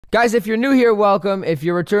Guys, if you're new here, welcome. If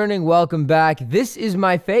you're returning, welcome back. This is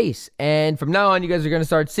my face, and from now on, you guys are going to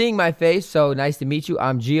start seeing my face, so nice to meet you.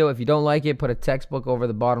 I'm Gio. If you don't like it, put a textbook over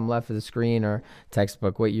the bottom left of the screen, or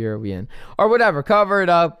textbook, what year are we in? Or whatever, cover it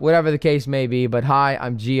up, whatever the case may be, but hi,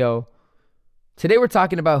 I'm Gio. Today, we're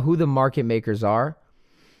talking about who the market makers are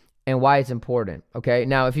and why it's important, okay?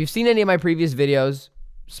 Now, if you've seen any of my previous videos,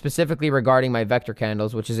 specifically regarding my vector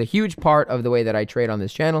candles, which is a huge part of the way that I trade on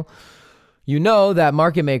this channel, you know that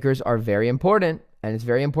market makers are very important, and it's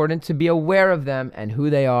very important to be aware of them and who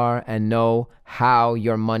they are and know how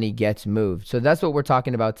your money gets moved. So that's what we're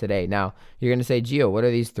talking about today. Now, you're going to say, Gio, what are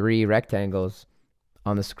these three rectangles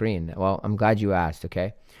on the screen? Well, I'm glad you asked,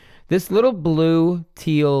 okay? This little blue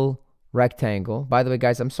teal rectangle, by the way,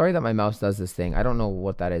 guys, I'm sorry that my mouse does this thing. I don't know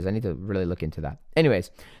what that is. I need to really look into that. Anyways,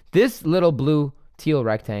 this little blue teal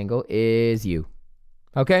rectangle is you,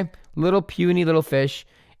 okay? Little puny little fish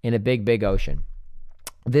in a big, big ocean.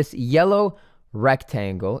 This yellow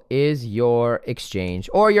rectangle is your exchange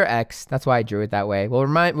or your X. That's why I drew it that way.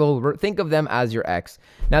 We'll think of them as your X.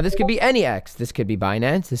 Now, this could be any X. This could be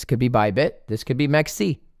Binance. This could be Bybit. This could be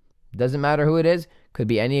MEXC. Doesn't matter who it is. Could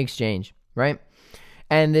be any exchange, right?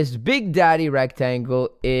 And this big daddy rectangle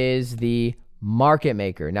is the market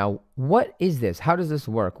maker. Now, what is this? How does this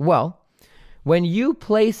work? Well, when you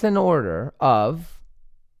place an order of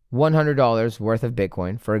 $100 worth of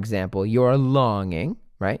Bitcoin, for example, you're longing,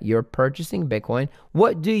 right? You're purchasing Bitcoin.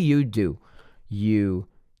 What do? You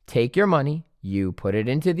take your money, you put it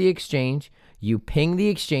into the exchange, you ping the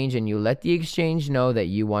exchange, and you let the exchange know that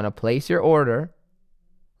you want to place your order,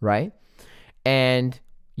 right? And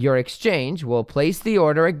your exchange will place the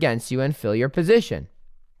order against you and fill your position,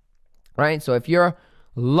 right? So if you're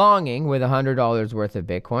longing with $100 worth of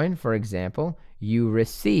Bitcoin, for example, you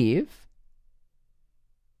receive,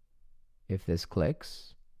 if this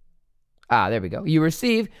clicks, there we go. You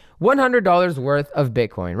receive $100 worth of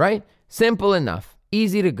Bitcoin, right? Simple enough,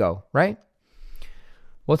 easy to go, right?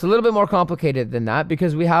 Well, it's a little bit more complicated than that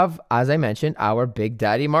because we have, as I mentioned, our big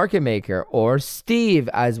daddy market maker, or Steve,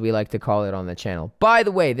 as we like to call it on the channel. By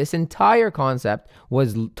the way, this entire concept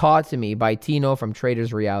was taught to me by Tino from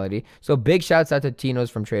Traders Reality. So big shouts out to Tino's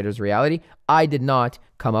from Traders Reality. I did not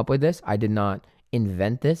come up with this. I did not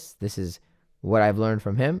invent this. This is what I've learned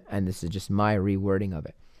from him, and this is just my rewording of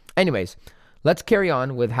it. Anyways, let's carry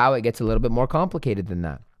on with how it gets a little bit more complicated than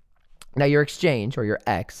that. Now, your exchange, or your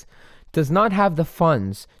X, does not have the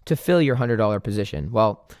funds to fill your $100 position.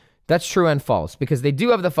 Well, that's true and false, because they do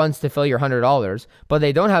have the funds to fill your $100, but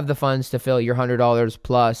they don't have the funds to fill your $100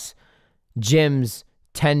 plus Jim's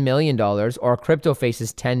 $10 million, or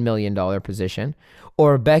CryptoFace's $10 million position,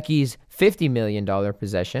 or Becky's $50 million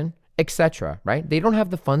position, etc., right? They don't have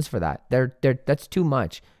the funds for that. That's too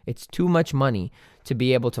much. It's too much money to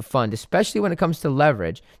be able to fund, especially when it comes to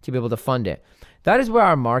leverage, to be able to fund it. That is where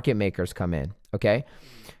our market makers come in, okay?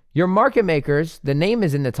 Your market makers, the name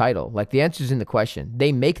is in the title, like the answer is in the question.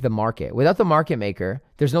 They make the market. Without the market maker,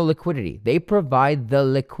 there's no liquidity. They provide the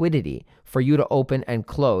liquidity for you to open and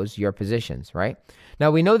close your positions, right? Now,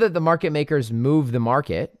 we know that the market makers move the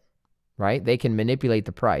market, right? They can manipulate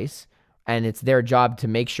the price, and it's their job to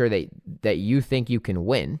make sure that you think you can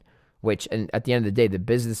win, which, and at the end of the day, the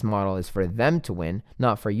business model is for them to win,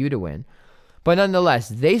 not for you to win. But nonetheless,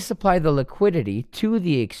 they supply the liquidity to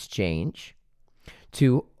the exchange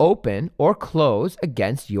to open or close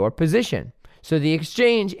against your position. So the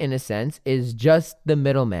exchange, in a sense, is just the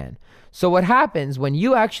middleman. So what happens when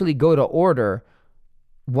you actually go to order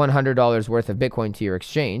 $100 worth of Bitcoin to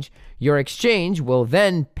your exchange will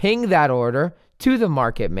then ping that order to the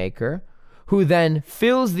market maker, who then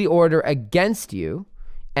fills the order against you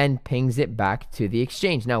and pings it back to the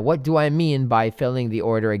exchange. Now, what do I mean by filling the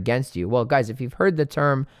order against you? Well, guys, if you've heard the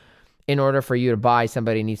term, in order for you to buy,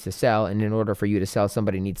 somebody needs to sell, and in order for you to sell,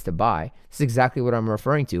 somebody needs to buy, this is exactly what I'm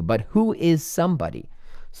referring to. But who is somebody?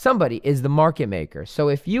 Somebody is the market maker. So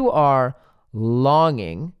if you are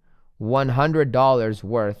longing $100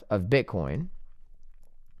 worth of Bitcoin,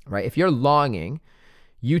 right? If you're longing,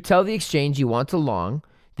 you tell the exchange you want to long.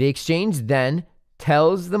 The exchange then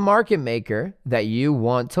tells the market maker that you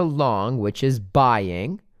want to long, which is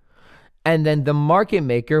buying. And then the market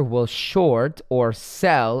maker will short or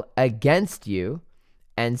sell against you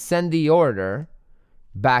and send the order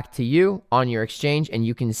back to you on your exchange, and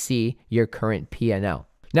you can see your current P&L.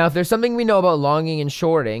 Now, if there's something we know about longing and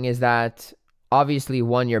shorting, is that obviously,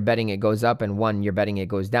 one, you're betting it goes up, and one, you're betting it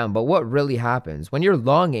goes down. But what really happens? When you're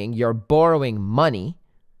longing, you're borrowing money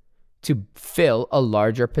to fill a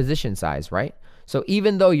larger position size, right? So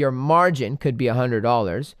even though your margin could be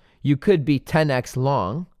 $100, you could be 10x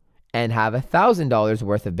long and have $1,000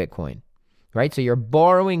 worth of Bitcoin. right? So you're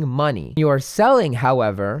borrowing money. You are selling,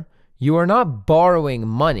 however, you are not borrowing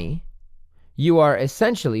money. You are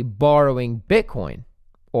essentially borrowing Bitcoin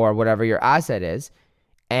or whatever your asset is,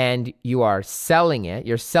 and you are selling it.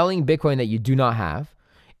 You're selling Bitcoin that you do not have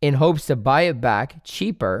in hopes to buy it back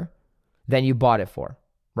cheaper than you bought it for,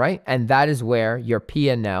 right? And that is where your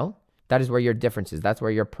P&L, that is where your difference is. That's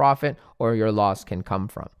where your profit or your loss can come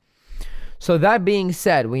from. So that being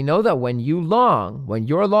said, we know that when you're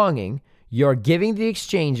longing, you're giving the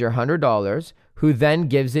exchange your $100, who then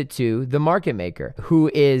gives it to the market maker, who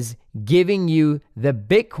is giving you the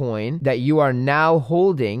Bitcoin that you are now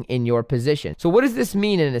holding in your position. So what does this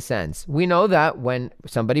mean in a sense? We know that when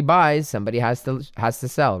somebody buys, somebody has to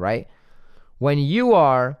sell, right? When you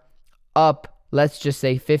are up, let's just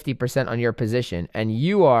say 50% on your position, and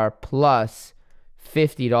you are plus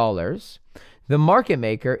 $50, the market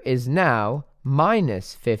maker is now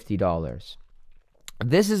minus $50.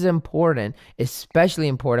 This is important, especially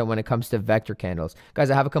important when it comes to vector candles. Guys,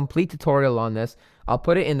 I have a complete tutorial on this. I'll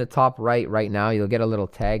put it in the top right now. You'll get a little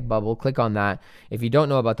tag bubble. Click on that if you don't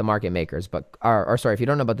know about the market makers, if you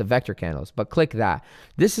don't know about the vector candles, but click that.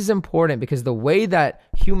 This is important because the way that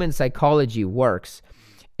human psychology works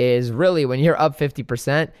is really when you're up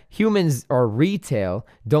 50%, humans or retail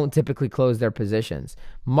don't typically close their positions.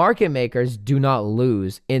 Market makers do not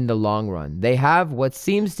lose in the long run. They have what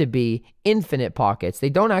seems to be infinite pockets. They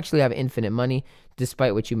don't actually have infinite money,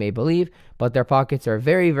 despite what you may believe, but their pockets are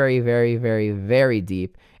very, very, very, very, very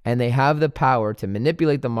deep, and they have the power to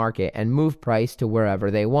manipulate the market and move price to wherever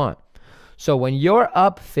they want. So when you're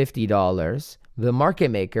up $50, the market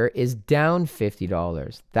maker is down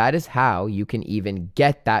 $50. That is how you can even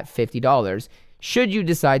get that $50 should you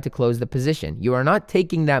decide to close the position. You are not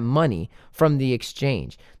taking that money from the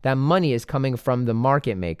exchange. That money is coming from the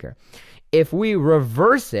market maker. If we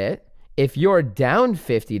reverse it, if you're down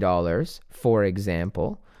 $50, for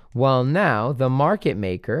example, well, now the market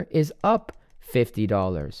maker is up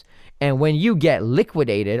 $50. And when you get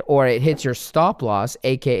liquidated or it hits your stop loss,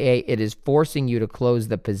 aka it is forcing you to close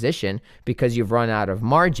the position because you've run out of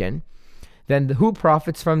margin, then who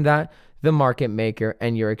profits from that? The market maker,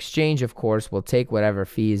 and your exchange, of course, will take whatever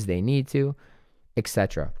fees they need to,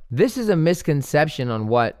 etc. This is a misconception on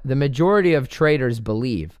what the majority of traders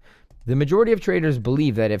believe. The majority of traders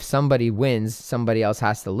believe that if somebody wins, somebody else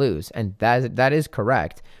has to lose, and that is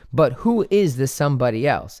correct. But who is the somebody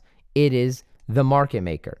else? It is the market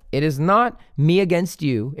maker. It is not me against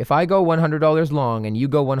you. If I go $100 long and you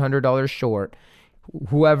go $100 short,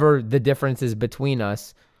 whoever the difference is between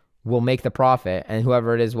us will make the profit, and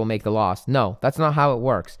whoever it is will make the loss. No, that's not how it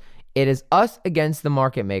works. It is us against the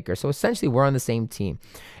market maker. So essentially, we're on the same team.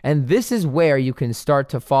 And this is where you can start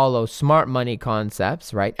to follow smart money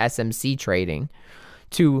concepts, right? SMC trading,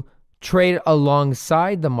 to trade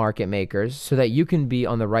alongside the market makers so that you can be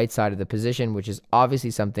on the right side of the position, which is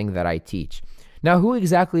obviously something that I teach. Now, who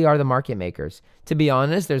exactly are the market makers? To be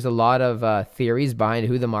honest, there's a lot of theories behind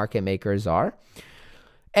who the market makers are.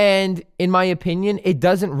 And in my opinion, it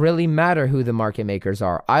doesn't really matter who the market makers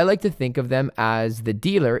are. I like to think of them as the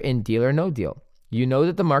dealer in Deal or No Deal. You know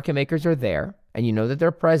that the market makers are there, and you know that they're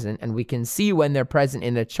present, and we can see when they're present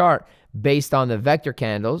in the chart based on the vector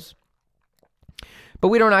candles, but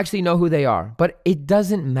we don't actually know who they are. But it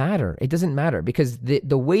doesn't matter. It doesn't matter because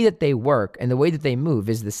the way that they work and the way that they move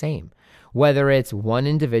is the same. Whether it's one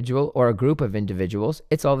individual or a group of individuals,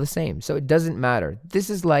 it's all the same. So it doesn't matter. This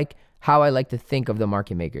is like how I like to think of the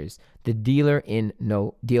market makers, the dealer in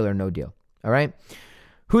Deal or No Deal. All right.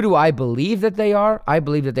 Who do I believe that they are? I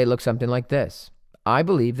believe that they look something like this. I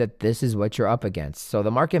believe that this is what you're up against. So the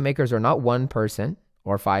market makers are not one person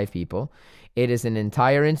or 5 people. It is an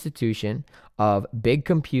entire institution of big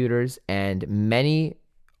computers and many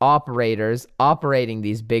operators operating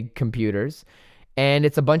these big computers. And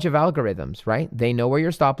it's a bunch of algorithms, right? They know where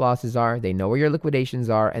your stop losses are. They know where your liquidations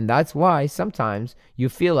are. And that's why sometimes you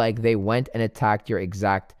feel like they went and attacked your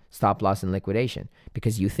exact stop loss and liquidation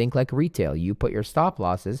because you think like retail. You put your stop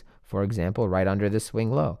losses, for example, right under the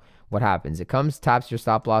swing low. What happens? It comes, taps your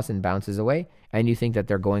stop loss and bounces away. And you think that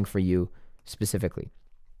they're going for you specifically.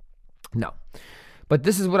 No. But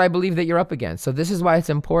this is what I believe that you're up against. So this is why it's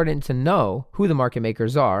important to know who the market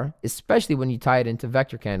makers are, especially when you tie it into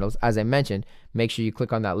vector candles. As I mentioned, make sure you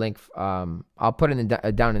click on that link. I'll put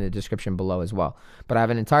it down in the description below as well. But I have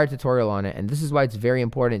an entire tutorial on it, and this is why it's very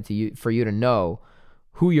important for you to know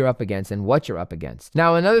who you're up against and what you're up against.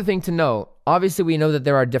 Now, another thing to know, obviously we know that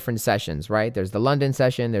there are different sessions, right? There's the London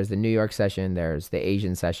session, there's the New York session, there's the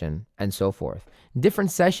Asian session, and so forth.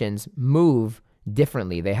 Different sessions move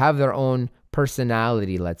differently. They have their own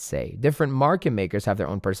personality, let's say. Different market makers have their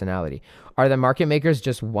own personality. Are the market makers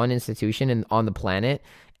just one institution on the planet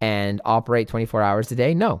and operate 24 hours a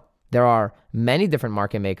day? No. There are many different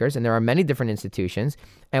market makers and there are many different institutions.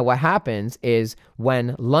 And what happens is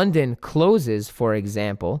when London closes, for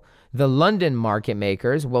example, the London market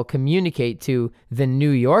makers will communicate to the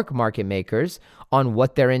New York market makers on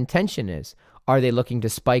what their intention is. Are they looking to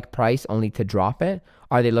spike price only to drop it?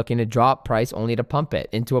 Are they looking to drop price only to pump it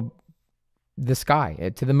into the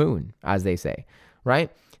sky, to the moon, as they say, right?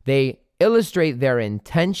 They illustrate their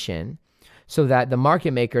intention so that the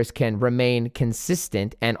market makers can remain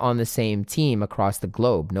consistent and on the same team across the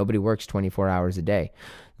globe. Nobody works 24 hours a day.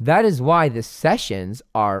 That is why the sessions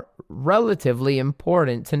are relatively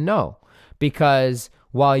important to know, because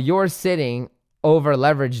while you're sitting over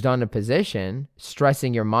leveraged on a position,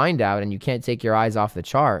 stressing your mind out, and you can't take your eyes off the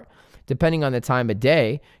chart, depending on the time of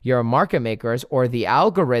day, your market makers or the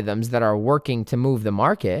algorithms that are working to move the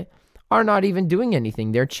market are not even doing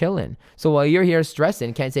anything. They're chilling. So while you're here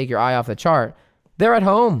stressing, can't take your eye off the chart, they're at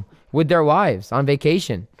home with their wives on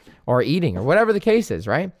vacation or eating or whatever the case is,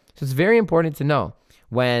 right? So it's very important to know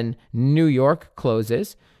when New York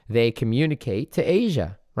closes, they communicate to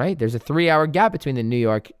Asia, right? There's a 3-hour gap between the New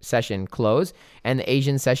York session close and the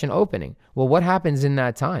Asian session opening. Well, what happens in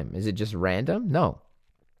that time? Is it just random? No.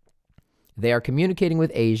 They are communicating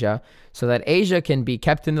with Asia so that Asia can be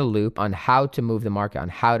kept in the loop on how to move the market, on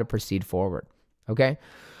how to proceed forward. Okay?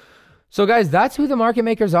 So guys, that's who the market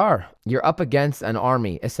makers are. You're up against an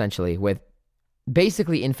army, essentially, with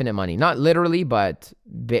basically infinite money. Not literally, but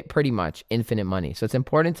pretty much infinite money. So it's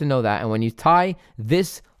important to know that. And when you tie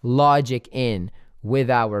this logic in with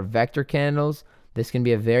our vector candles, this can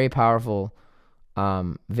be a very powerful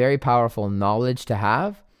knowledge to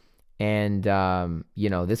have. And,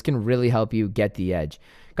 this can really help you get the edge.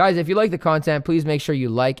 Guys, if you like the content, please make sure you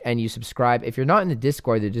like and you subscribe. If you're not in the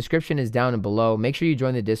Discord, the description is down and below. Make sure you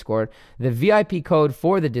join the Discord. The VIP code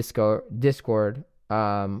for the Discord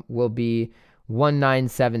will be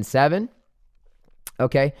 1977.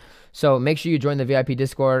 Okay, so make sure you join the VIP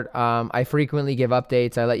Discord. I frequently give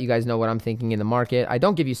updates. I let you guys know what I'm thinking in the market. I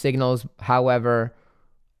don't give you signals. However,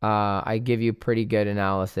 I give you pretty good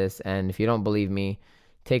analysis. And if you don't believe me,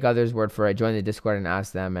 take others' word for it. Join the Discord and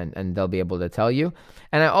ask them, and they'll be able to tell you.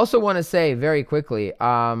 And I also want to say very quickly,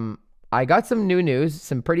 I got some new news,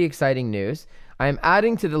 some pretty exciting news. I am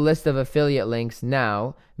adding to the list of affiliate links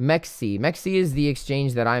now MEXC. MEXC is the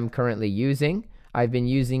exchange that I'm currently using. I've been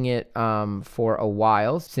using it for a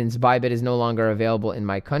while since Bybit is no longer available in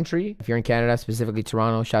my country. If you're in Canada, specifically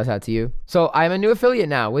Toronto, shout out to you. So I'm a new affiliate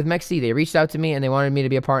now with MEXC. They reached out to me and they wanted me to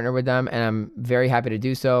be a partner with them, and I'm very happy to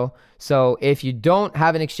do so. So if you don't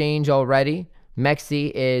have an exchange already,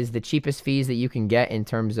 MEXC is the cheapest fees that you can get in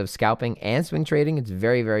terms of scalping and swing trading. It's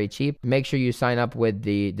very, very cheap. Make sure you sign up with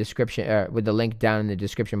the description, with the link down in the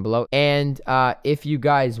description below. And if you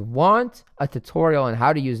guys want a tutorial on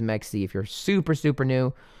how to use MEXC, if you're super, super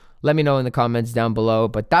new, let me know in the comments down below.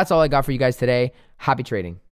 But that's all I got for you guys today. Happy trading.